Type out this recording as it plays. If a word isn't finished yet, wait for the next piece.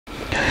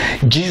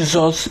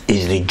Jesus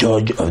is the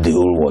judge of the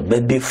whole world.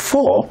 But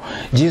before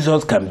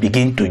Jesus can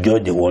begin to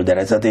judge the world, there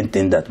are certain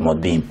things that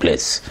must be in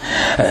place.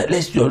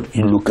 Let's just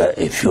look at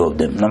a few of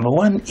them. Number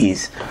one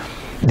is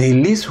the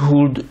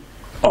leasehold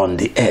on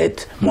the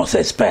earth must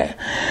expire.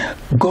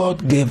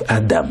 God gave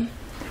Adam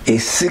a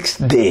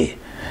 6-day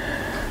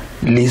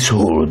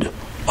leasehold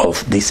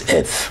of this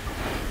earth.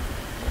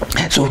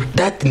 So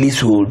that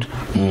leasehold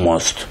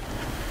must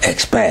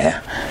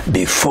expire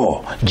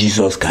before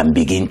Jesus can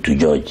begin to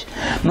judge.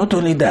 Not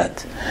only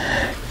that,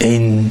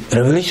 in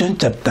Revelation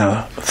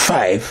chapter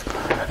 5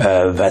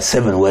 verse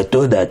 7, we're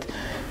told that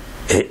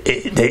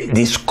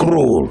the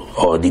scroll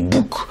or the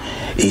book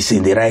is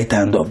in the right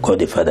hand of God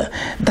the Father.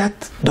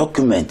 That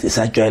document is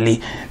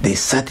actually the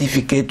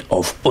certificate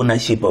of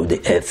ownership of the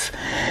earth.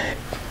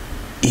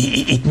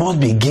 It must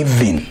be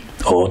given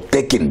or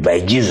taken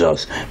by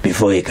Jesus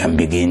before he can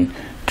begin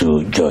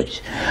to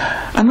judge.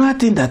 Another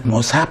thing that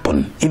must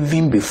happen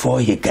even before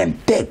he can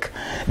take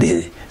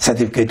the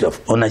certificate of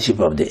ownership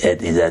of the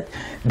earth is that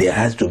there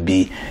has to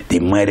be the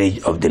marriage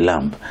of the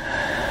Lamb.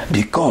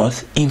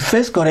 Because in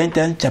 1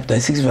 Corinthians chapter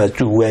 6 verse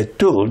 2, we're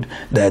told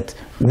that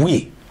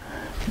we,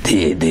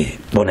 the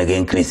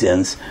born-again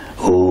Christians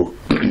who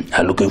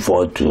are looking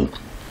forward to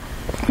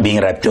being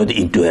raptured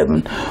into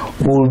heaven,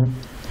 will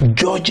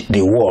judge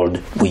the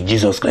world with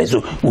Jesus Christ.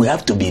 So we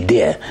have to be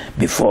there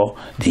before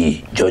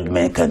the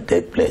judgment can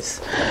take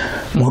place.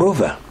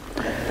 Moreover,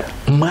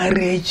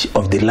 marriage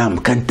of the Lamb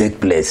can take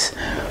place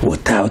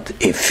without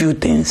a few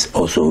things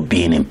also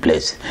being in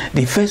place.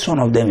 The first one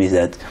of them is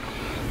that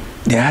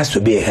there has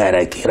to be a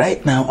hierarchy.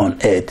 Right now on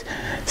earth,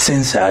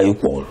 saints are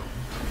equal.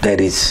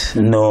 There is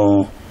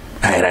no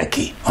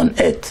hierarchy on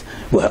earth.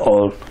 We are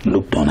all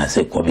looked on as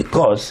equal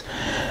because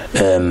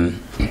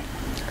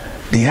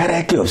the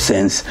hierarchy of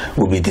saints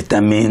will be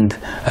determined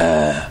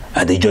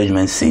at the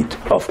judgment seat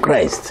of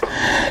Christ.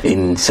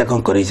 In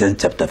 2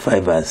 Corinthians chapter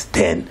 5 verse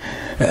 10,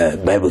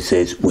 Bible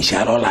says, we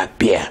shall all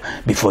appear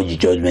before the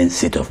judgment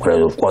seat of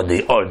Christ. Of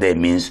course, all there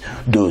means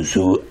those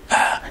who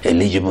are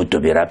eligible to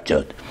be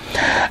raptured.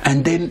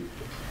 And then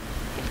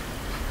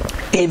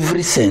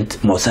every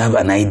saint must have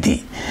an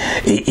ID.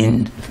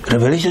 In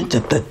Revelation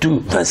chapter 2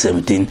 verse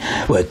 17,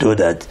 we're told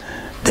that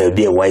there will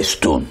be a white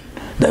stone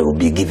that will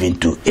be given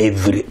to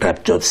every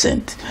raptured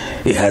saint.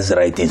 It has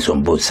writings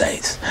on both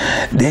sides.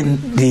 Then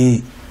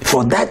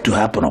for that to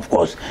happen, of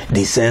course,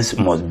 the saints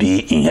must be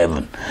in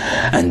heaven.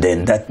 And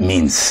then that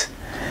means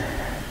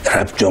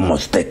rapture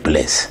must take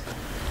place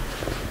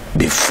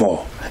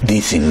before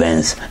these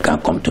events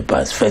can come to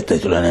pass. 1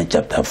 Thessalonians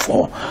chapter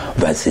 4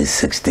 verses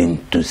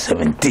 16 to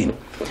 17.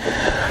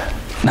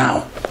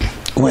 Now,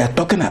 we are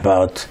talking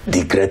about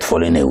the great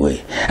falling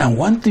away. And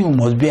one thing we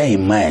must bear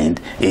in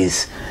mind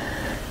is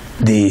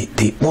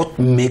what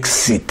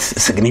makes it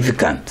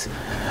significant,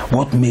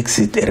 what makes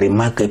it a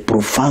remarkable,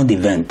 profound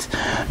event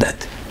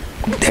that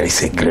there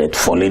is a great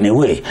falling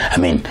away. I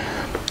mean,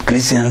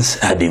 Christians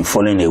have been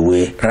falling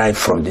away right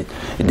from the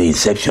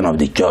inception of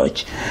the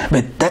church,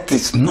 but that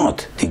is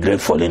not the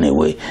great falling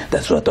away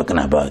that we're talking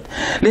about.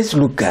 Let's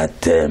look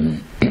at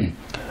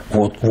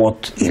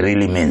what it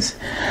really means.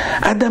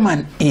 Adam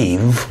and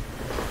Eve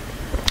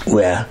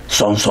were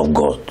sons of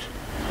God.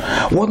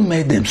 What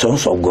made them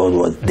sons of God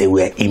was they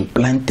were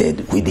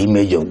implanted with the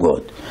image of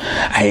God.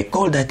 I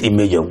call that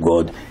image of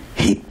God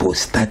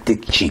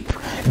hypostatic chip,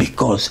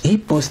 because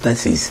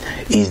hypostasis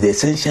is the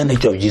essential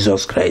nature of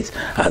Jesus Christ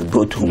as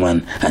both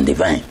human and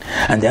divine,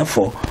 and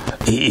therefore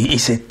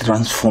it's a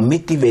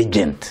transformative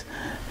agent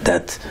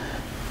that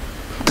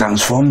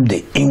transformed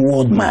the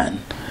inward man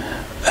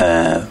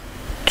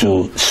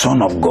to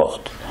Son of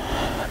God.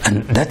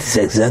 And that is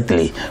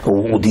exactly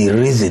the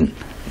reason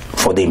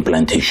for the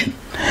implantation.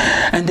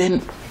 And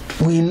then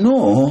we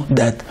know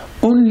that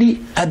only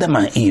Adam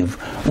and Eve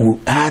who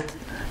had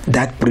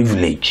that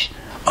privilege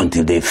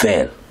until they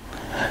fell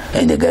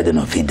in the Garden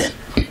of Eden.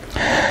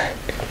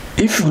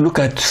 If you look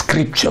at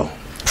scripture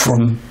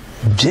from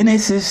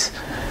Genesis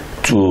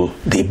to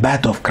the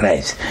birth of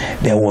Christ,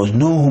 there was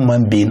no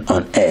human being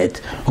on earth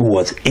who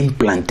was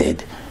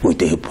implanted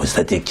with a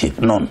hypostatic chip.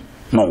 None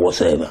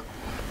whatsoever.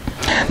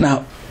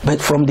 Now,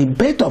 but from the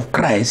birth of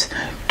Christ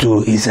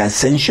to his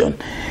ascension,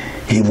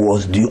 he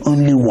was the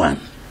only one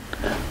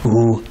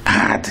who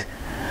had,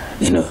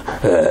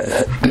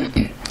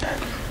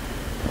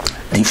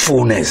 the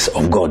fullness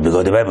of God,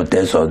 because the Bible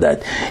tells us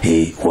that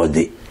he was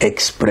the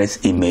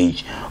express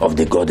image of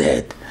the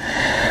Godhead.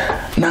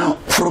 Now,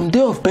 from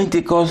day of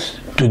Pentecost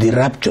to the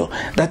rapture,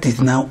 that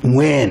is now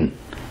when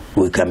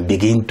we can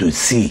begin to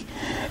see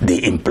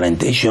the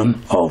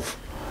implantation of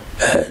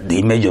the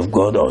image of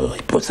God or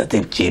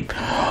hypostatic chip.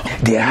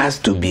 There has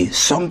to be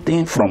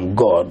something from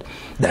God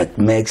that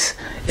makes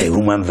a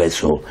human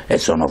vessel a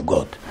son of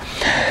God.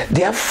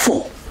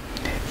 Therefore,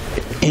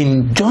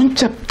 in John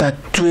chapter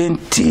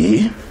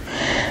 20,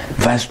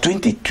 verse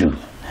 22,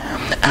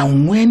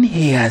 and when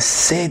he has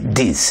said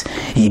this,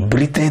 he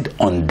breathed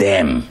on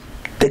them.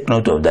 Take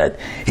note of that.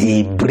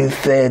 He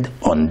breathed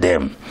on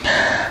them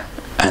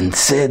and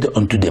said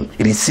unto them,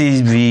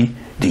 receive ye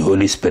the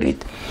Holy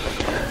Spirit.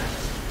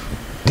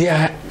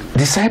 The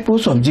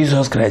disciples of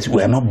Jesus Christ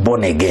were not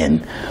born again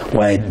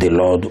while the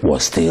Lord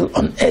was still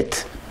on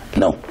earth.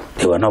 No,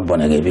 they were not born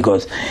again,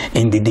 because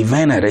in the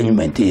divine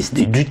arrangement it is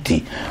the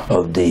duty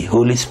of the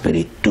Holy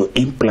Spirit to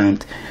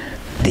implant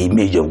the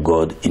image of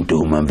God into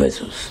human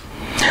vessels.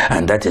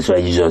 And that is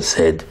why Jesus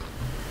said,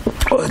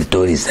 or he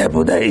told his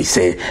disciples that he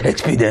said,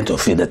 expedient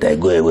of it that I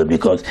go away,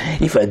 because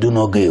if I do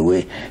not go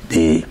away,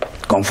 the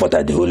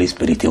Comforter, the Holy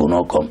Spirit, he will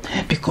not come,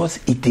 because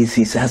it is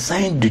his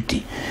assigned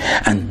duty.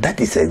 And that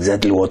is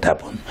exactly what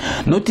happened.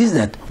 Notice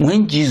that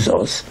when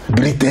Jesus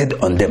breathed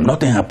on them,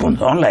 nothing happened.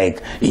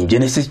 Unlike in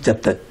Genesis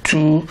chapter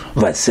 2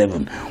 verse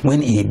 7,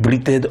 when he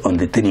breathed on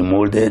the thing he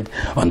molded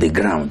on the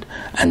ground,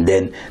 and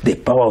then the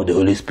power of the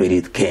Holy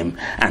Spirit came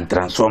and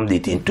transformed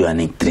it into an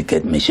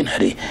intricate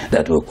machinery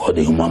that we call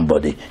the human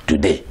body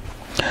today.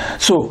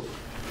 So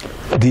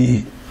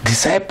the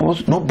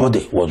disciples,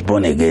 nobody was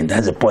born again.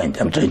 That's the point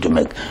I'm trying to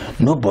make.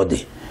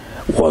 Nobody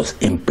was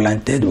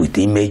implanted with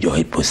image or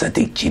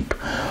hypostatic chip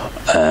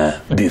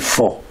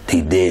before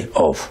the day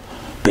of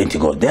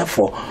Pentecost.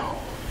 Therefore,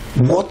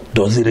 what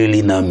does it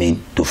really now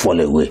mean to fall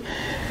away?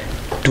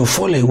 To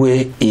fall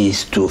away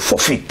is to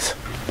forfeit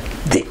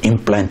the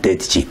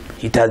implanted chip.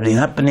 It has been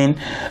happening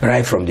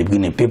right from the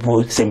beginning.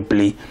 People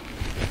simply,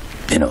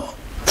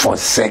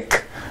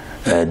 forsake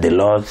the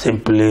Lord,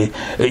 simply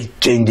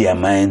change their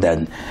mind,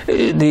 and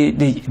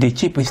the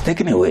chip is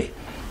taken away.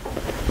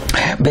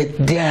 But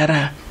there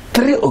are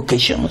 3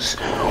 occasions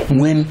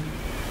when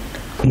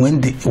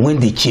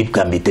the chip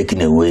can be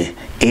taken away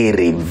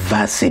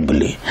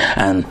irreversibly,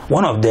 and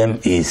one of them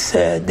is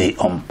the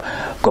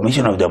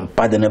commission of the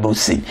unpardonable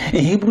sin.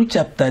 In Hebrews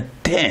chapter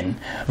 10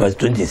 verse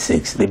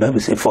 26, the Bible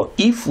says, for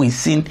if we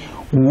sin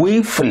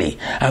willfully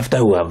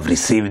after we have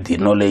received the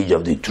knowledge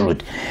of the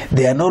truth,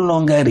 there no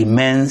longer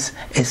remains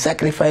a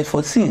sacrifice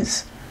for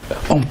sins.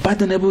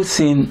 Unpardonable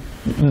sin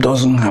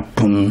doesn't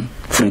happen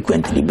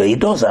frequently, but it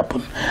does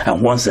happen,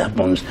 and once it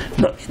happens,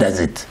 no, that's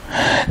it.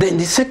 Then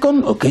the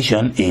second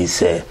occasion is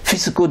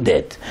physical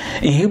death.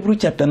 In Hebrews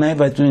chapter 9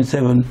 verse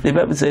 27, the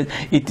Bible says,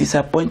 it is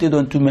appointed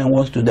unto men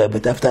once to die,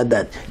 but after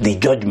that the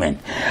judgment.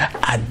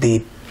 At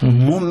the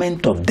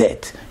moment of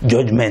death,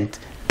 judgment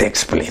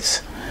takes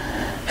place.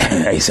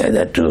 I said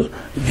that to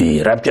be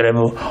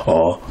rapturable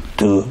or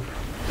to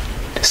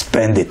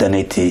spend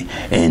eternity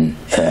in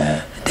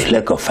the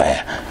lake of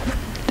fire,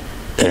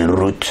 en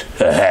route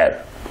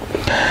hell.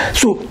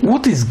 So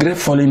what is great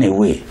falling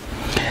away?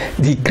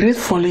 The great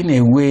falling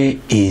away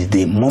is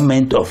the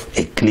moment of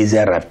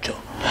ecclesial rapture,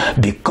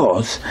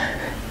 because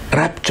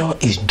rapture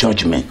is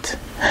judgment,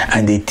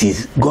 and it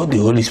is God the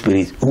Holy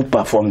Spirit who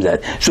performs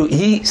that. So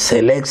he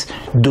selects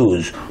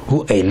those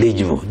who are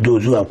eligible,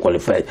 those who are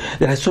qualified.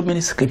 There are so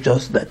many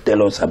scriptures that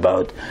tell us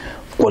about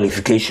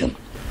qualification.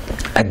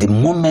 At the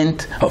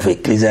moment of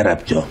ecclesial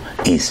rapture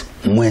is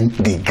when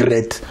the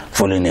great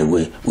falling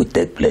away will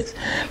take place.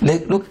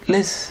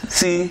 Let's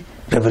see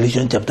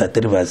Revelation chapter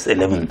 3 verse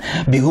 11.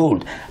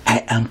 Behold,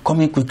 I am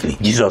coming quickly,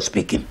 Jesus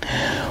speaking.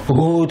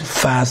 Hold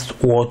fast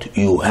what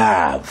you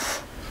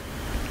have,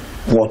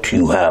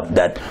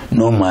 that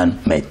no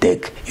man may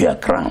take your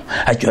crown.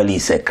 Actually,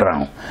 it's a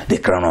crown, the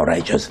crown of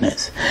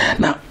righteousness.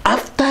 Now,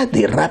 after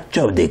the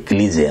rapture of the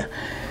ecclesia,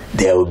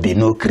 there will be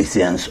no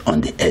Christians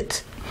on the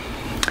earth.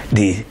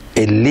 The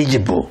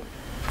eligible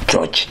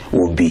church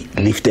will be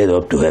lifted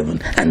up to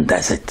heaven, and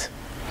that's it.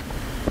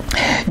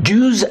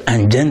 Jews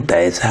and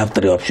Gentiles have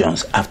 3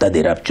 options after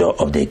the rapture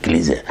of the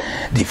ecclesia.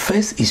 The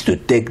first is to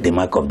take the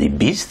mark of the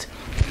beast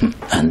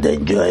and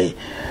enjoy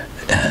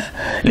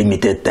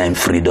limited time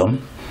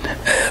freedom,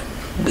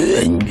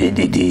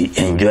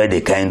 enjoy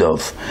the kind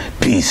of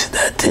peace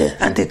that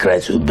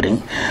Antichrist will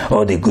bring,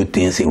 all the good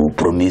things he will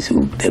promise,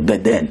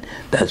 but then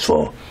that's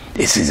for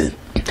a season.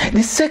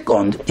 The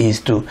second is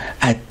to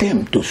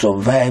attempt to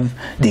survive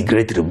the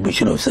great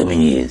tribulation of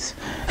 7 years.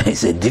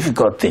 It's a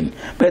difficult thing,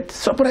 but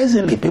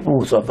surprisingly people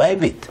will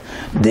survive it.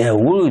 There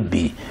will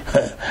be,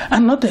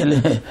 and not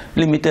a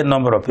limited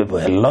number of people,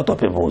 a lot of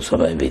people will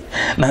survive it.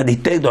 Now the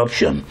third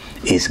option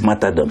is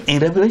martyrdom. In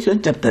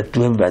Revelation chapter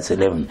 12 verse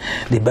 11,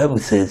 the Bible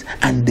says,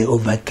 and they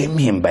overcame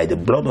him by the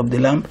blood of the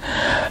Lamb,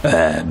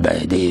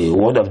 by the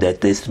word of their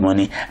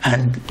testimony,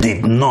 and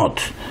did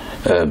not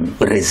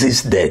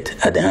resist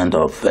death at the hand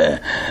of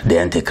the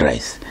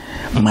Antichrist.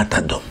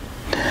 Martyrdom.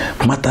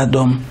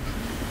 Martyrdom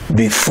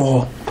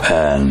before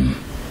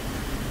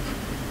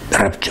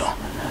rapture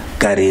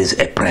carries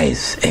a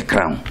prize, a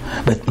crown.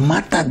 But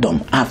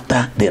martyrdom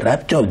after the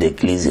rapture of the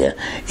ecclesia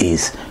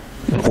is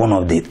one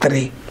of the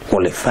 3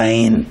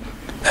 qualifying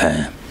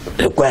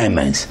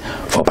requirements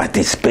for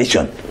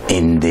participation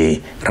in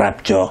the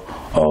rapture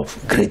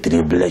of great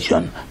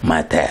tribulation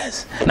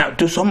martyrs. Now,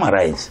 to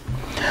summarize,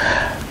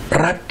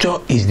 rapture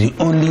is the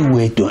only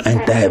way to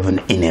enter heaven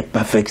in a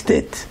perfect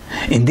state.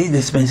 In this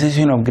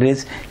dispensation of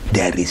grace,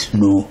 there is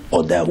no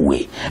other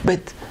way.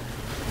 But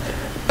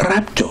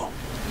rapture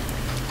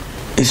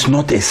It's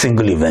not a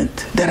single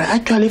event. There are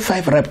actually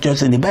 5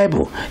 raptures in the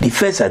Bible. The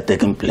first had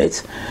taken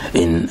place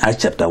in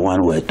Acts chapter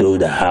 1. We're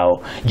told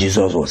how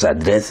Jesus was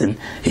addressing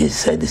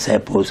his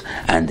disciples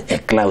and a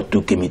cloud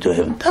took him into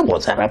heaven. That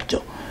was a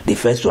rapture, the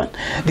first one.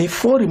 The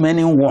 4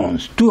 remaining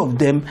ones, 2 of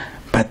them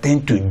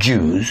pertain to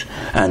Jews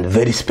and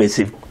very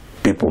specific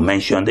people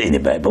mentioned in the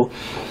Bible.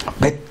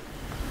 But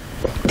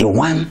the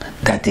one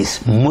that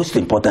is most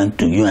important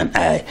to you and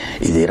I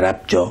is the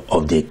rapture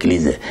of the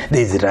ecclesia.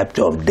 There is the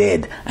rapture of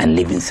dead and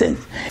living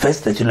saints. 1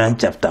 Thessalonians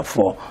chapter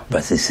 4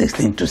 verses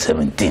 16 to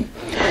 17.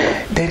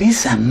 There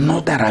is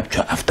another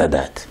rapture after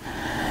that.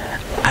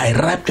 A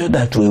rapture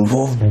that will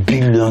involve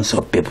billions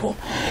of people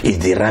is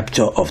the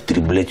rapture of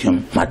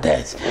tribulation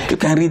martyrs. You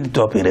can read it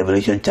up in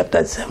Revelation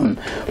chapter 7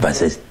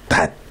 verses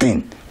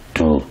 13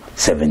 to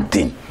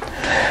 17.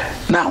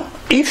 Now,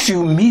 if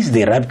you miss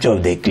the rapture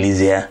of the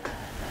ecclesia,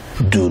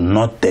 do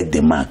not take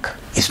the mark.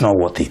 It's not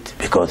worth it,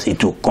 because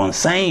it will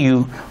consign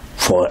you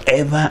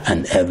forever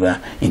and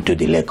ever into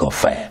the lake of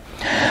fire.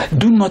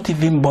 Do not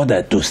even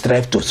bother to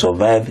strive to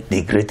survive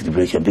the great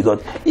tribulation,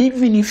 because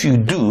even if you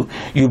do,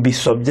 you'll be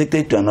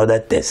subjected to another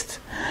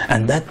test,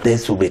 and that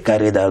test will be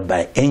carried out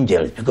by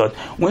angels. Because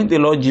when the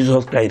Lord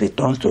Jesus Christ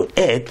returns to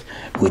earth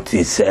with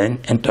his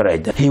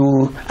entourage, he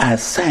will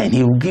assign,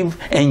 he will give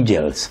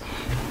angels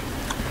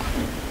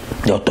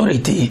the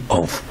authority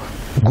of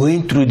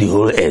going through the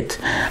whole earth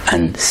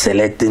and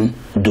selecting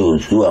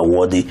those who are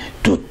worthy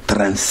to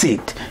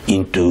transit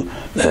into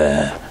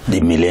the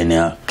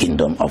millennial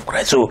kingdom of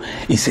Christ. So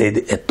it's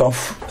a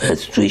tough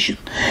situation.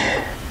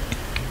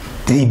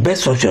 The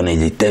best option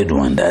is the third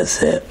one,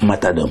 that's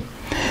martyrdom.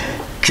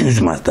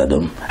 Choose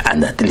martyrdom,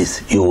 and at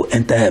least you will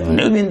enter heaven.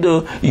 Even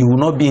though you will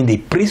not be in the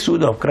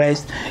priesthood of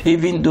Christ,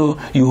 even though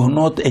you will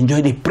not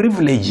enjoy the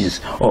privileges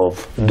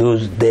of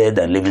those dead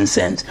and living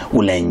saints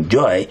will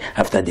enjoy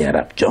after their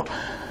rapture,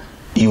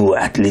 you will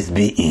at least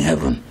be in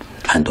heaven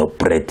and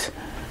operate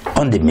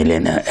on the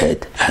millennial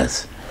earth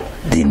as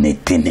the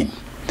Nethinim.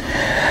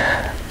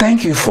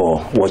 Thank you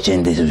for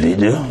watching this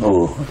video.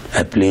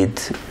 I plead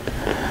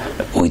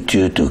with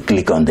you to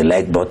click on the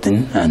like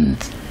button and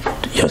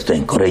just to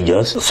encourage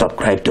us,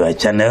 subscribe to our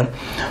channel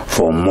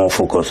for more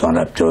focus on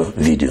rapture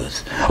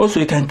videos. Also,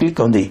 you can click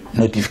on the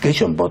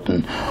notification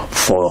button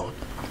for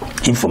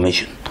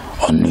information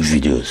on new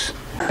videos.